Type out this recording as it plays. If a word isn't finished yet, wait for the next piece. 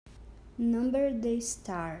Number the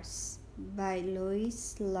Stars by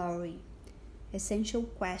Lois Lowry. Essential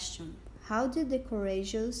question: how did the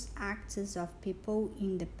courageous acts of people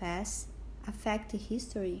in the past affect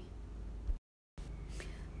history?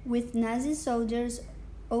 With Nazi soldiers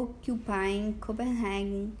occupying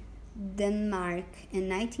Copenhagen, Denmark in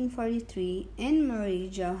 1943, Anne-Marie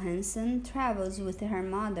Johansen travels with her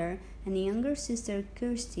mother and younger sister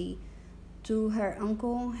Kirsty to her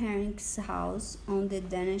Uncle Henrik's house on the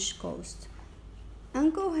Danish coast.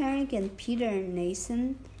 Uncle Henrik and Peter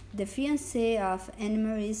Nassen, the fiancé of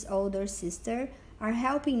Anne-Marie's older sister, are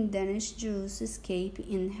helping Danish Jews escape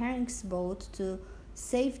in Henrik's boat to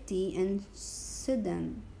safety in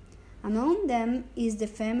Sudan. Among them is the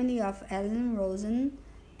family of Ellen Rosen,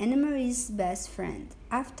 Anne-Marie's best friend.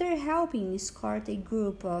 After helping escort a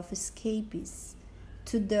group of escapees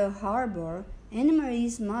to the harbor,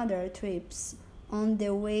 Anne-Marie's mother trips on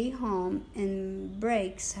the way home and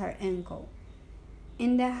breaks her ankle.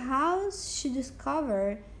 In the house, she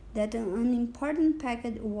discovered that an important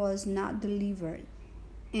packet was not delivered,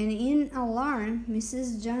 and in alarm,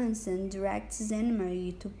 Mrs. Johansen directs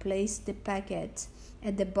Anne-Marie to place the packet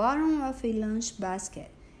at the bottom of a lunch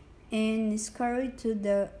basket and scurry to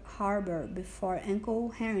the harbor before Uncle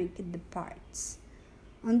Henrik departs.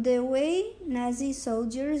 On the way, Nazi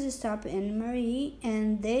soldiers stop Anne-Marie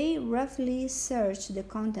and they roughly search the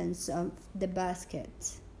contents of the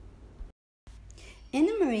basket.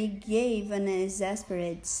 Anne-Marie gave an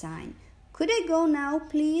exasperated sign. "Could I go now,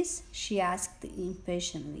 please?" she asked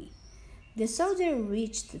impatiently. The soldier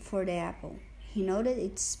reached for the apple. He noted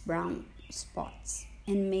its brown spots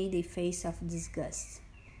and made a face of disgust.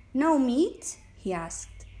 "No meat?" he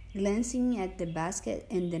asked, glancing at the basket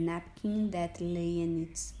and the napkin that lay in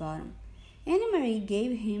its bottom. Anne-Marie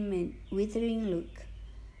gave him a withering look.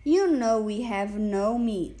 "You know we have no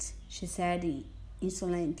meat," she said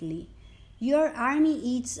insolently. "Your army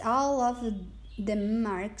eats all of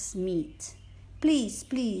Denmark's meat. Please,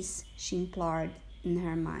 please," she implored in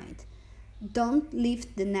her mind, "don't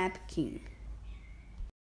lift the napkin."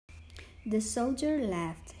 The soldier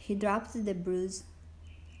laughed. He dropped the bruised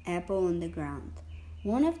apple on the ground.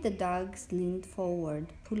 One of the dogs leaned forward,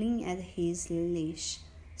 pulling at his leash,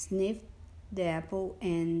 sniffed the apple,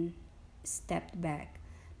 and stepped back.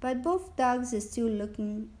 But both dogs still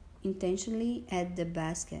looking intently at the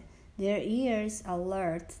basket, their ears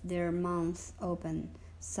alert, their mouths open,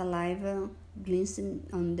 saliva glistening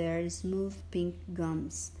on their smooth pink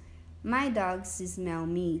gums. "My dogs smell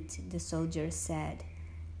meat," the soldier said.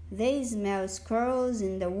 "They smell squirrels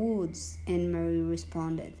in the woods," Anne-Marie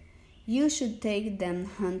responded. "You should take them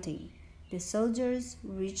hunting." The soldiers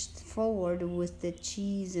reached forward with the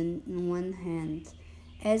cheese in one hand,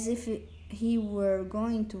 as if he were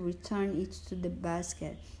going to return it to the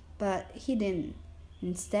basket, but he didn't.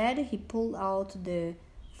 Instead, he pulled out the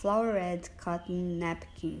flowered cotton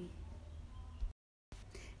napkin.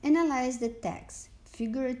 Analyze the text.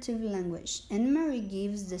 Figurative language. Anne-Marie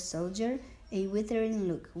gives the soldier a withering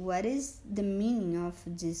look. What is the meaning of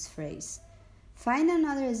this phrase? Find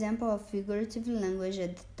another example of figurative language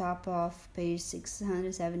at the top of page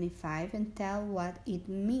 675 and tell what it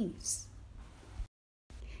means.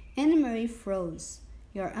 Anne-Marie froze.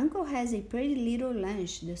 "Your uncle has a pretty little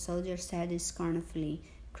lunch," the soldier said scornfully,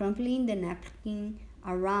 crumpling the napkin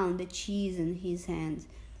around the cheese in his hand.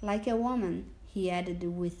 "Like a woman," he added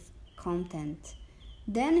with contempt.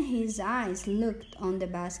 Then his eyes looked on the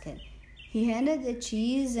basket. He handed the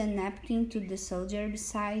cheese and napkin to the soldier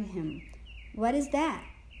beside him. "What is that?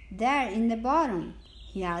 There in the bottom?"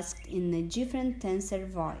 he asked in a different, tenser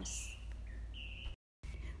voice.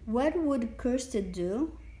 What would Kirsty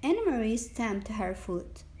do? Anne-Marie stamped her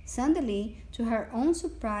foot. Suddenly, to her own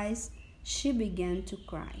surprise, she began to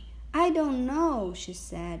cry. "I don't know," she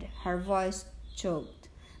said, her voice choked.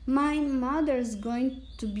 "My mother's going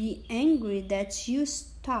to be angry that you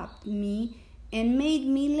stopped me and made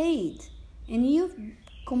me late. And you've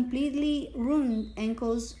completely ruined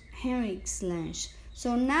Uncle Henrik's lunch,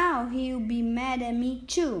 so now he'll be mad at me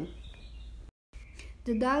too."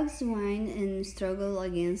 The dogs whined and struggled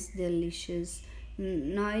against the leashes,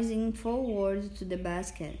 nosing forward to the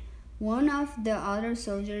basket. One of the other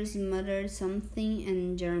soldiers muttered something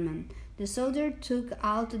in German. The soldier took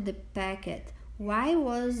out the packet. "Why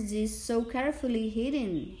was this so carefully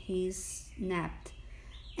hidden?" he snapped.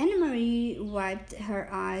 Anne-Marie wiped her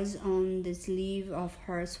eyes on the sleeve of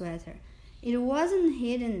her sweater. "It wasn't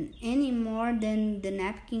hidden any more than the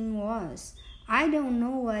napkin was. I don't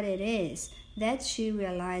know what it is." That she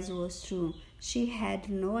realized was true. She had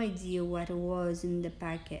no idea what was in the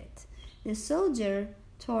packet. The soldier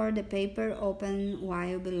tore the paper open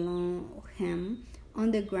while below him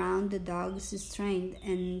On the ground, the dogs strained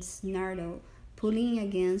and snarled, pulling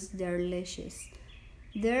against their leashes.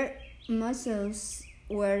 Their muscles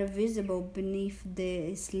were visible beneath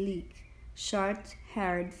the sleek,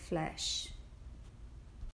 short-haired flesh.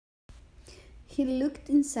 He looked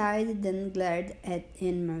inside, then glared at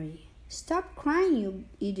Anne-Marie. "Stop crying, you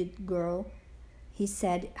idiot girl," he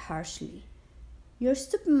said harshly. "Your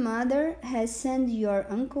stupid mother has sent your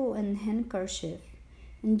uncle a handkerchief.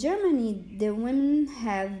 In Germany, the women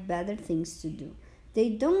have better things to do. They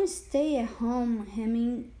don't stay at home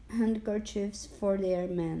hemming handkerchiefs for their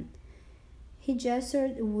men." He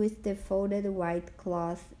gestured with the folded white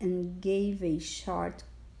cloth and gave a short,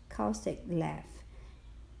 caustic laugh.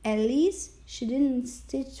 "At least she didn't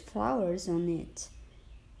stitch flowers on it."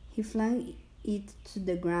 He flung it to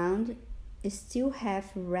the ground, still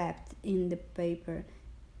half wrapped in the paper.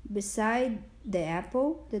 Beside the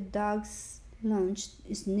apple, the dogs lunched,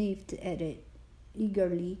 sniffed at it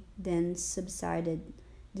eagerly, then subsided,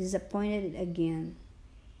 disappointed again.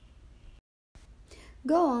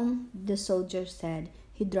 "Go on," the soldier said.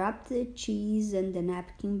 He dropped the cheese and the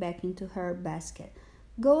napkin back into her basket.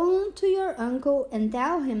 "Go on to your uncle and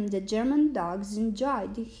tell him the German dogs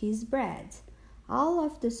enjoyed his bread." All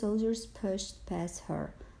of the soldiers pushed past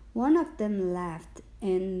her. One of them laughed,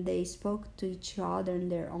 and they spoke to each other in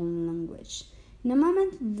their own language. In a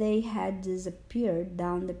moment they had disappeared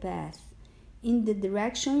down the path, in the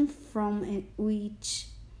direction from which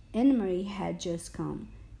Anne-Marie had just come.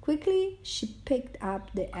 Quickly she picked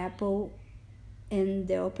up the apple and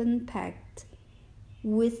the open packet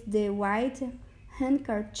with the white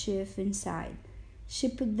handkerchief inside. She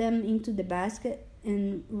put them into the basket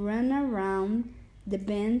and ran around the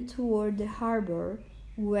bend toward the harbor,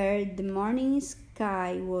 where the morning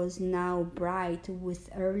sky was now bright with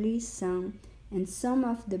early sun, and some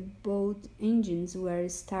of the boat engines were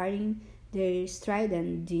starting their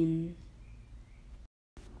strident din.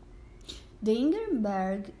 The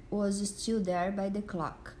Ingeberg was still there by the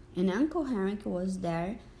clock, and Uncle Henrik was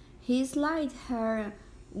there, his light hair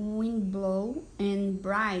wind-blown and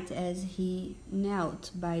bright as he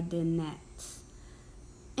knelt by the nets.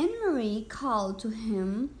 Anne-Marie called to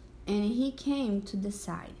him, and he came to the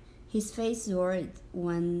side, his face worried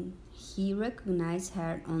when he recognized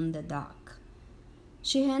her on the dock.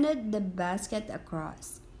 She handed the basket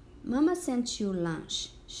across. "Mama sent you lunch,"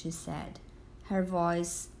 she said, her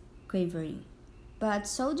voice quivering. "But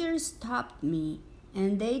soldiers stopped me,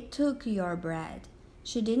 and they took your bread."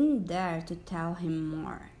 She didn't dare to tell him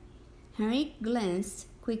more. Henrik glanced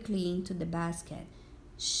quickly into the basket.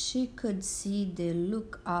 She could see the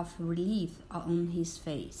look of relief on his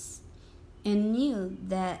face, and knew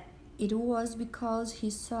that it was because he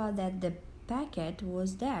saw that the packet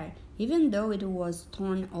was there, even though it was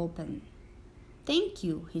torn open. "Thank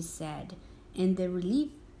you," he said, and the relief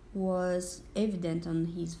was evident on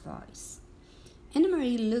his voice.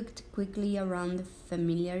 Anne-Marie looked quickly around the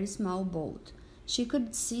familiar small boat. She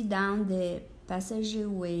could see down the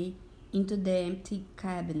passageway into the empty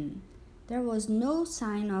cabin. There was no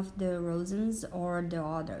sign of the Rosens or the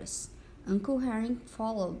others. Uncle Henrik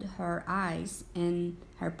followed her eyes and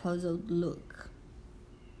her puzzled look.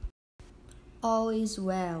 "All is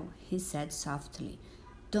well," he said softly.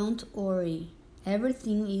 "Don't worry.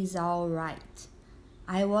 Everything is all right."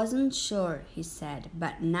 "I wasn't sure," he said,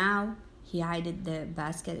 "but now," he eyed the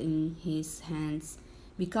basket in his hands,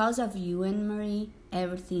 "because of you and Marie,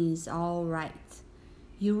 everything is all right.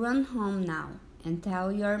 You run home now and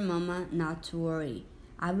tell your mama not to worry.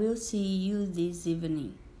 I will see you this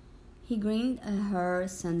evening." He grinned at her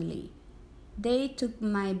suddenly. "They took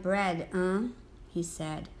my bread, he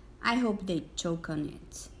said. "I hope they choke on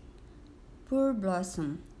it." "Poor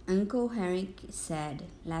Blossom," Uncle Henrik said,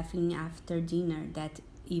 laughing after dinner that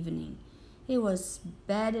evening. "It was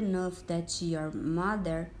bad enough that your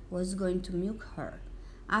mother was going to milk her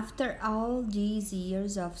after all these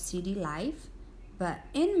years of city life, but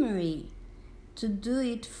Anne-Marie, to do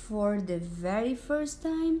it for the very first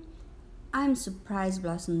time, I'm surprised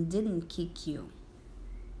Blossom didn't kick you."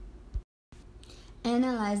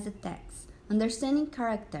 Analyze the text. Understanding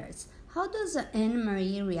characters. How does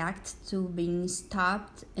Anne-Marie react to being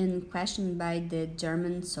stopped and questioned by the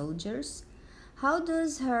German soldiers? How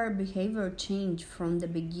does her behavior change from the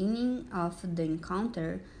beginning of the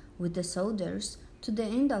encounter with the soldiers to the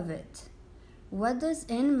end of it? What does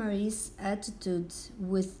Anne-Marie's attitude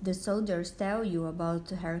with the soldiers tell you about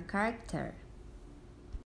her character?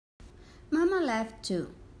 Mama laughed too.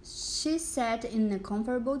 She sat in a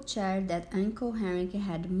comfortable chair that Uncle Henrik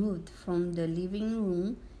had moved from the living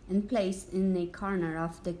room and placed in a corner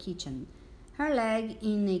of the kitchen, her leg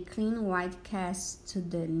in a clean white cast to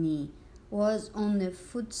the knee, was on a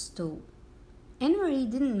footstool. Anne-Marie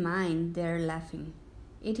didn't mind their laughing.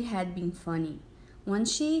 It had been funny. When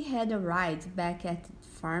she had arrived back at the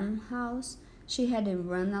farmhouse, she had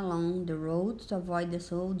run along the road to avoid the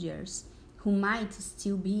soldiers, who might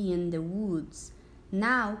still be in the woods.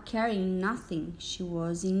 Now, carrying nothing, she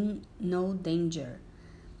was in no danger.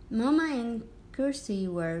 Mamma and Kirsty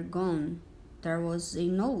were gone. There was a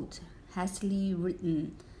note, hastily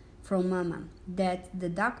written from Mamma, that the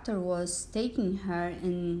doctor was taking her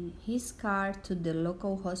in his car to the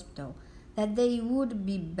local hospital, that they would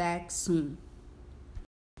be back soon.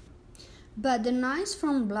 But the noise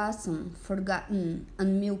from Blossom, forgotten,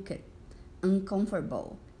 unmilked,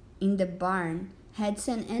 uncomfortable, in the barn, had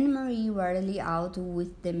sent Anne-Marie rarely out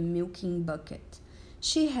with the milking bucket.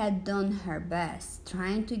 She had done her best,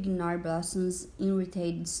 trying to ignore Blossom's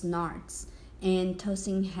irritated snorts and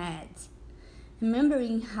tossing heads,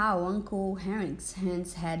 remembering how Uncle Henry's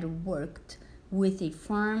hands had worked with a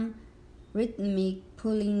firm, rhythmic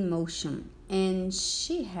pulling motion, and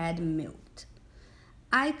she had milked.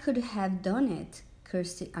 "I could have done it,"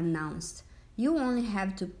 Kirsty announced. "You only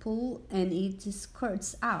have to pull and it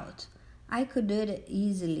squirts out. I could do it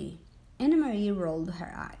easily." Anne-Marie rolled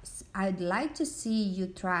her eyes. "I'd like to see you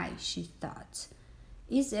try," she thought.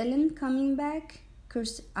 "Is Ellen coming back?"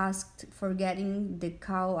 Kirsty asked, forgetting the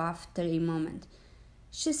cow after a moment.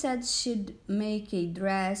 "She said she'd make a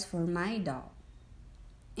dress for my doll."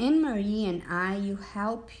 "Anne-Marie and I'll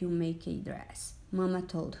help you make a dress," Mama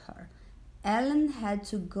told her. Ellen had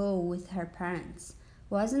to go with her parents.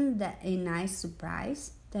 Wasn't that a nice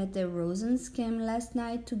surprise, that the Rosens came last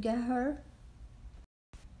night to get her?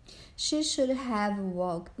 "She should have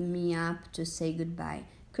woke me up to say goodbye,"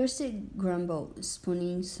 Kirsty grumbled,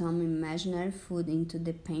 spooning some imaginary food into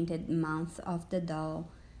the painted mouth of the doll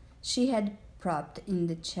she had propped in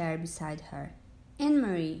the chair beside her.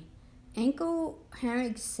 "Anne-Marie," Uncle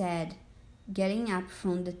Henry said, getting up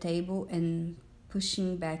from the table and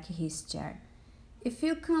pushing back his chair. "If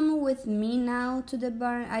you come with me now to the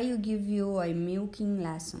barn, I'll give you a milking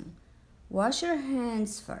lesson. Wash your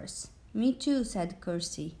hands first." "Me too," said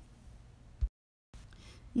Kirsty.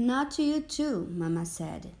 "Not you too," Mama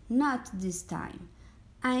said. "Not this time.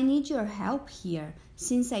 I need your help here.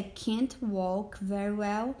 Since I can't walk very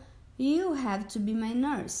well, you have to be my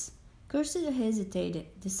nurse." Kirsty hesitated,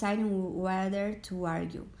 deciding whether to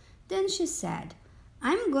argue. Then she said,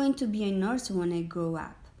 "I'm going to be a nurse when I grow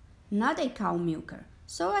up, not a cow milker,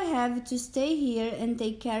 so I have to stay here and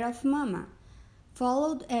take care of Mama."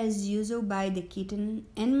 Followed as usual by the kitten,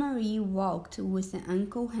 Anne-Marie walked with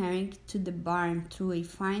Uncle Henry to the barn through a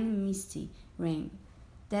fine misty rain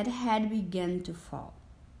that had begun to fall.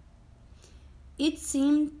 It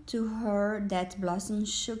seemed to her that Blossom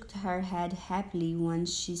shook her head happily when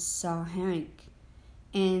she saw Henrik,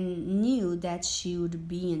 and knew that she would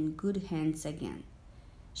be in good hands again.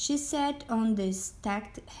 She sat on the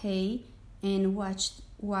stacked hay and watched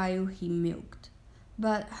while he milked,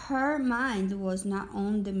 but her mind was not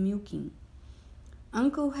on the milking.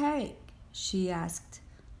 "Uncle Henrik," she asked,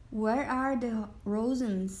 "where are the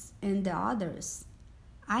Rosens and the others?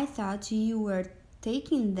 I thought you were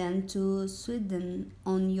taking them to Sweden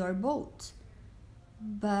on your boat."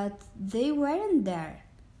 "But they weren't there."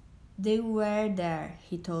 "They were there,"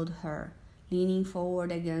 he told her, leaning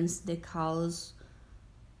forward against the cow's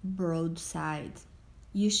broadside.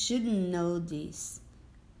 "You shouldn't know this.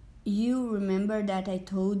 You remember that I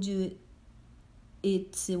told you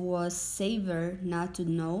it was safer not to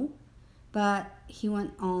know?" But he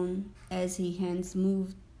went on as his hands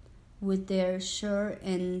moved with their sure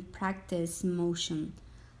and practiced motion.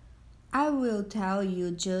 "I will tell you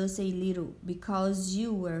just a little, because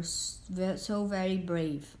you were so very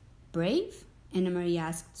brave." "Brave?" Anne-Marie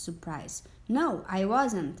asked, surprised. "No, I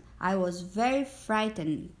wasn't. I was very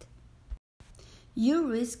frightened." "You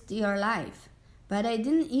risked your life." "But I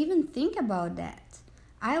didn't even think about that.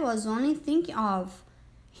 I was only thinking of—"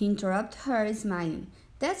 He interrupted her, smiling.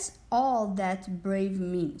 "That's all that brave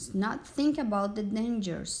means, not think about the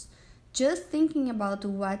dangers, just thinking about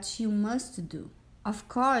what you must do. Of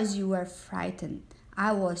course you were frightened.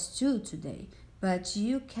 I was too today, but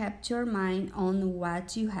you kept your mind on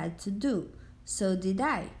what you had to do. So did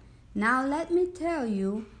I. Now let me tell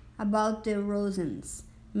you about the Rosens.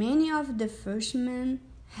 Many of the fishermen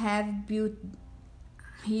have built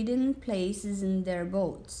hidden places in their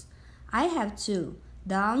boats. I have too.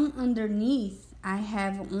 Down underneath, I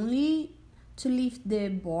have only to lift the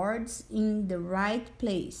boards in the right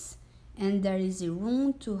place, and there is a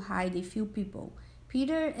room to hide a few people.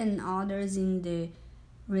 Peter and others in the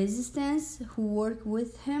resistance who work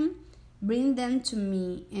with him bring them to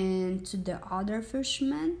me and to the other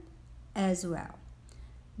fishermen. as well.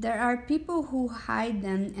 There are people who hide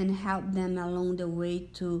them and help them along the way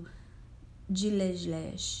to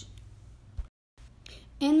Gilead.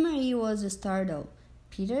 Anne-Marie was startled.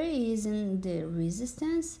 Peter is in the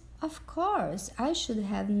resistance? Of course, I should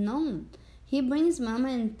have known. He brings Mama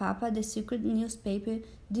and Papa the secret newspaper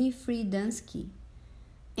Die Friedenski.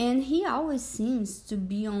 And he always seems to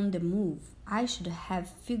be on the move. I should have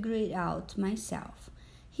figured it out myself.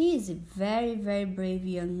 He is a very, very brave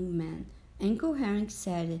young man. Uncle Henrik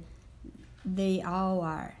said they all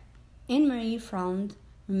are. Anne-Marie frowned,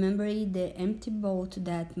 remembering the empty boat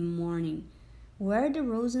that morning. Were the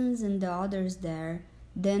Rosens and the others there?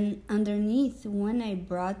 Then underneath when I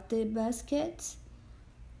brought the baskets?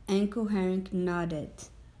 Uncle Henrik nodded.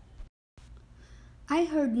 I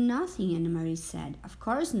heard nothing, Anne-Marie said. Of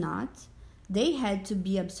course not. They had to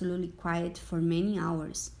be absolutely quiet for many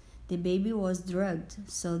hours. The baby was drugged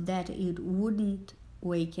so that it wouldn't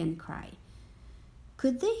wake and cry.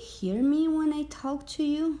 Could they hear me when I talked to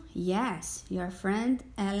you? Yes, your friend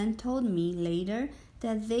Ellen told me later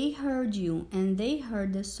that they heard you and they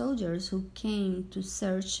heard the soldiers who came to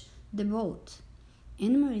search the boat.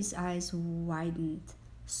 Anne-Marie's eyes widened.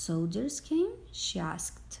 Soldiers came? She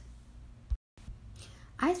asked.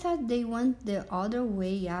 I thought they went the other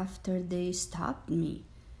way after they stopped me.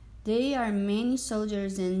 There are many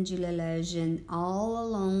soldiers in Gilead and all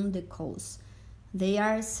along the coast. They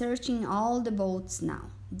are searching all the boats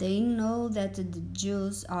now. They know that the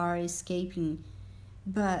Jews are escaping,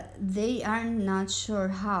 but they are not sure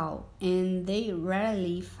how, and they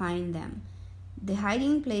rarely find them. The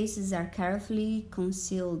hiding places are carefully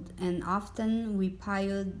concealed, and often we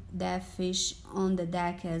pile dead fish on the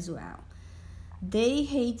deck as well. They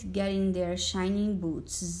hate getting their shining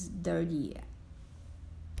boots dirty.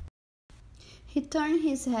 He turned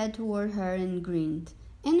his head toward her and grinned.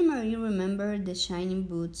 Anne-Marie remembered the shining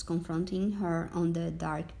boots confronting her on the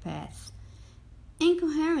dark path. Uncle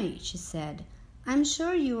Henry, she said, I'm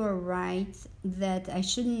sure you are right that I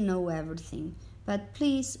shouldn't know everything, but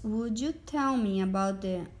please, would you tell me about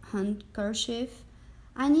the handkerchief?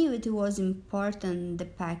 I knew it was important, the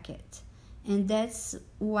packet, and that's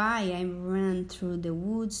why I ran through the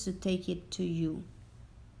woods to take it to you.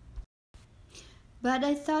 But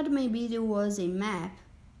I thought maybe there was a map.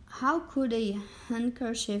 How could a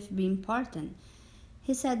handkerchief be important?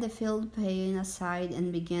 He set the filled pail aside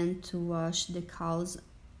and began to wash the cow's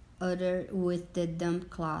udder with the damp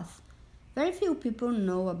cloth. Very few people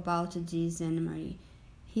know about this, Anne-Marie,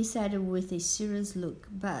 he said with a serious look,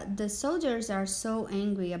 but the soldiers are so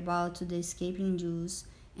angry about the escaping Jews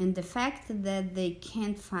and the fact that they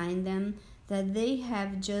can't find them that they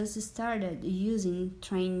have just started using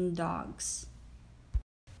trained dogs.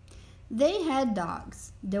 They had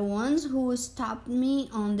dogs, the ones who stopped me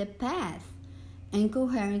on the path. Uncle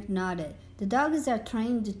Henrik nodded. The dogs are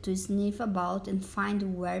trained to sniff about and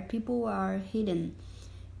find where people are hidden.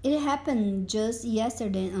 It happened just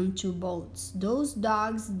yesterday on 2 boats. Those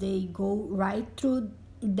dogs, they go right through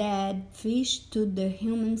dead fish to the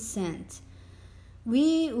human scent.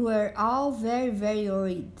 We were all very, very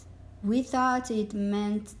worried. We thought it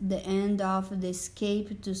meant the end of the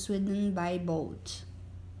escape to Sweden by boat.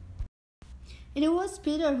 It was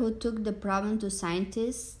Peter who took the problem to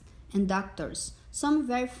scientists and doctors. Some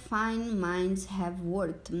very fine minds have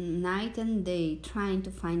worked night and day trying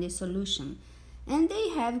to find a solution, and they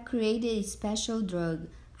have created a special drug.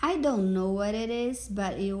 I don't know what it is,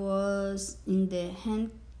 but it was in the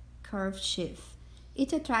handkerchief.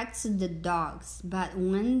 It attracts the dogs, but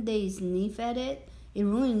when they sniff at it, it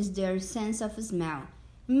ruins their sense of smell.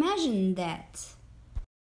 Imagine that!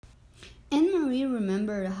 Anne-Marie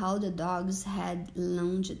remembered how the dogs had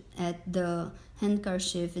lunged at the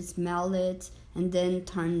handkerchief, smelled it, and then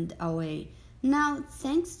turned away. Now,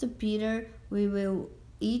 thanks to Peter, we will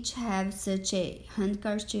each have such a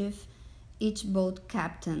handkerchief, each boat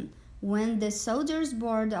captain. When the soldiers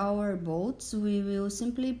board our boats, we will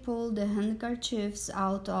simply pull the handkerchiefs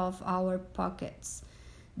out of our pockets.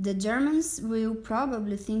 The Germans will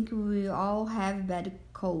probably think we all have bad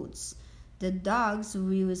colds. The dogs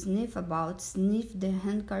will sniff the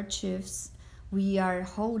handkerchiefs we are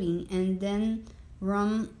holding, and then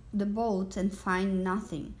run the boat and find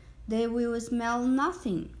nothing. They will smell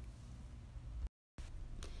nothing.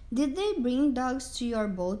 Did they bring dogs to your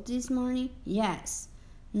boat this morning? Yes.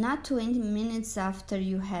 Not 20 minutes after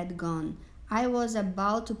you had gone. I was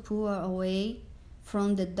about to pull away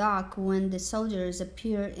from the dock when the soldiers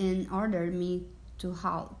appeared and ordered me to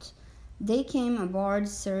halt. They came aboard,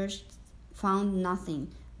 searched, found nothing.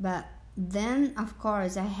 But then, of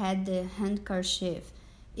course, I had the handkerchief.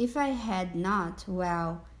 If I had not,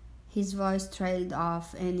 well, His voice trailed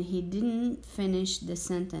off and he didn't finish the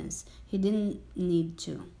sentence. He didn't need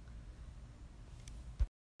to.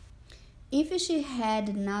 If she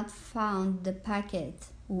had not found the packet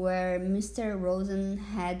where Mr. Rosen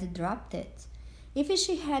had dropped it, if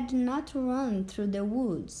she had not run through the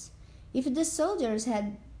woods, if the soldiers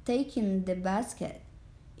had taken the basket,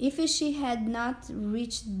 if she had not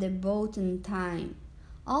reached the boat in time,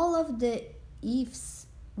 all of the ifs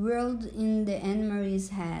whirled in the Anne-Marie's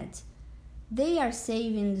head. "They are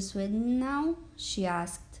safe in Sweden now?" she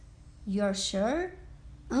asked. "You're sure?"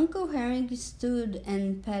 Uncle Henry stood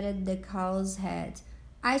and patted the cow's head.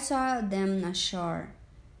 "I saw them ashore.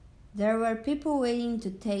 There were people waiting to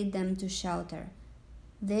take them to shelter.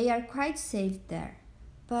 They are quite safe there.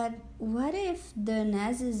 But what if the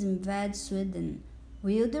Nazis invade Sweden?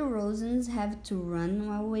 Will the Rosens have to run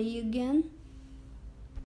away again?"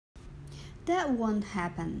 "That won't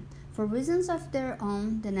happen. For reasons of their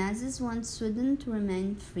own, the Nazis want Sweden to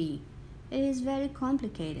remain free. It is very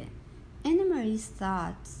complicated." Anne-Marie's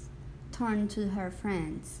thoughts turned to her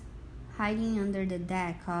friends, hiding under the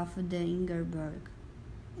deck of the Ingeborg.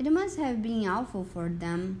 "It must have been awful for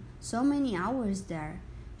them, so many hours there,"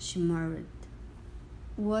 she murmured.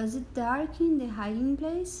 "Was it dark in the hiding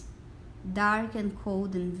place?" "Dark and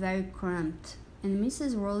cold and very cramped, and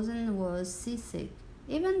Mrs. Rosen was seasick,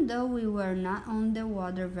 even though we were not on the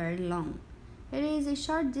water very long. It is a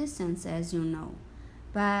short distance, as you know,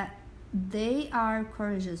 but they are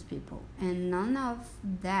courageous people, and none of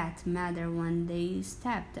that mattered when they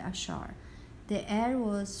stepped ashore. The air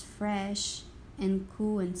was fresh and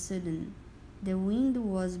cool and sudden. The wind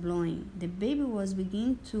was blowing. The baby was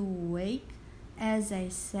beginning to wake as I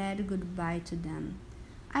said goodbye to them.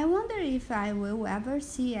 I wonder if I will ever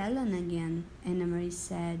see Ellen again," Anne-Marie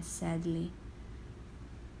said sadly.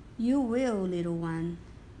 "You will, little one.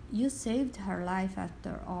 You saved her life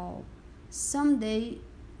after all. Some day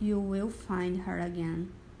you will find her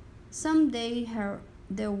again. Some day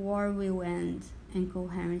the war will end," Uncle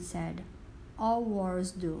Henry said. "All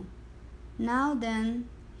wars do. Now then,"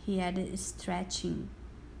 he added, stretching.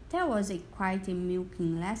 "That was quite a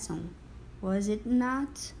milking lesson, was it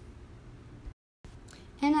not?"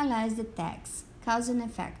 Analyze the text, cause and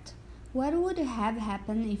effect. What would have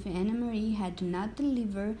happened if Anne-Marie had not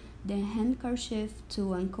delivered the handkerchief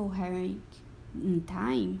to Uncle Henry in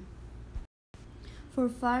time? For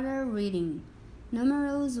further reading,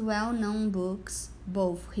 numerous well-known books,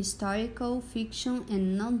 both historical fiction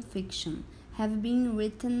and non-fiction, have been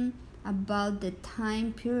written about the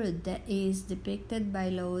time period that is depicted by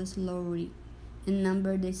Lois Lowry in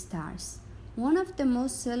Number the Stars. One of the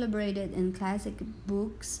most celebrated and classic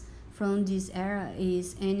books from this era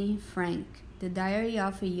is Anne Frank, The Diary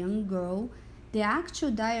of a Young Girl, the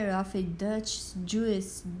actual diary of a Dutch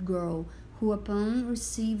Jewish girl who, upon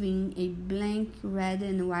receiving a blank red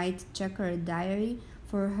and white checkered diary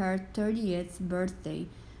for her 30th birthday,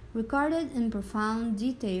 recorded in profound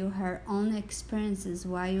detail her own experiences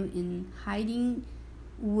while in hiding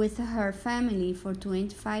with her family for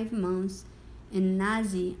 25 months in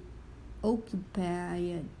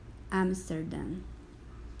Nazi-occupied Amsterdam.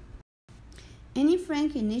 Anne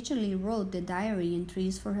Frank initially wrote the diary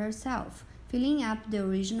entries for herself, filling up the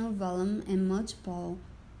original volume and multiple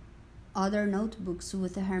other notebooks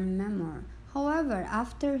with her memoir. However,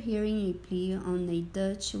 after hearing a plea on a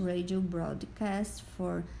Dutch radio broadcast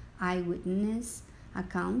for eyewitness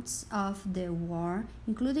accounts of the war,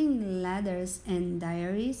 including letters and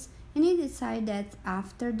diaries, Anne decided that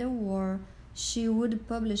after the war she would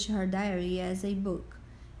publish her diary as a book.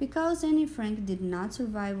 Because Anne Frank did not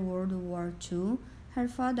survive World War II, her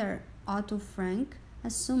father, Otto Frank,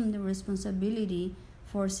 assumed the responsibility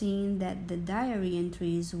for seeing that the diary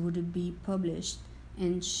entries would be published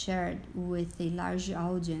and shared with a large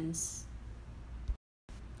audience.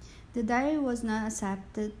 The diary was not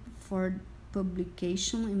accepted for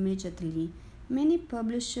publication immediately. Many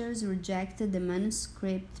publishers rejected the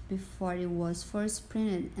manuscript before it was first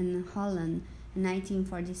printed in Holland in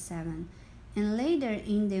 1947 and later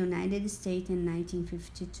in the United States in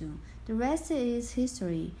 1952. The rest is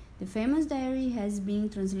history. The famous diary has been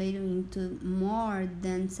translated into more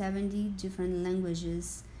than 70 different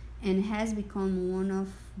languages and has become one of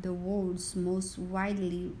the world's most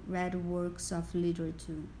widely read works of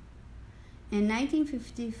literature. In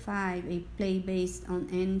 1955, a play based on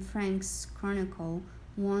Anne Frank's chronicle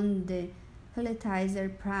won the Pulitzer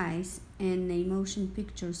Prize, and a motion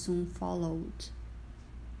picture soon followed.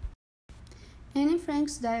 Anne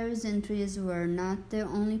Frank's diary entries were not the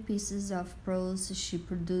only pieces of prose she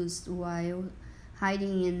produced while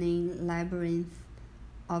hiding in a labyrinth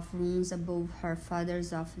of rooms above her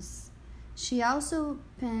father's office. She also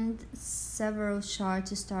penned several short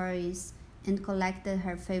stories and collected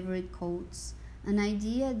her favorite quotes, an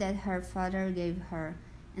idea that her father gave her.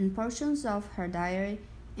 In portions of her diary,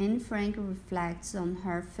 Anne Frank reflects on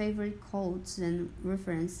her favorite quotes and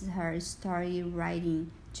references her story writing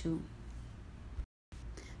too.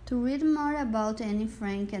 To read more about Anne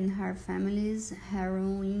Frank and her family's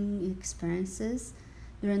harrowing experiences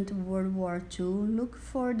during World War II, look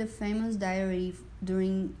for the famous diary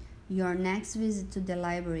during your next visit to the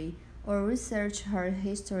library, or research her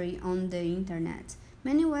history on the internet.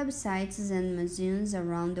 Many websites and museums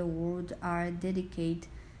around the world are dedicated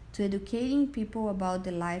to educating people about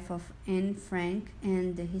the life of Anne Frank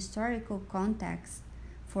and the historical context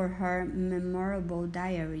for her memorable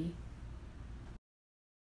diary.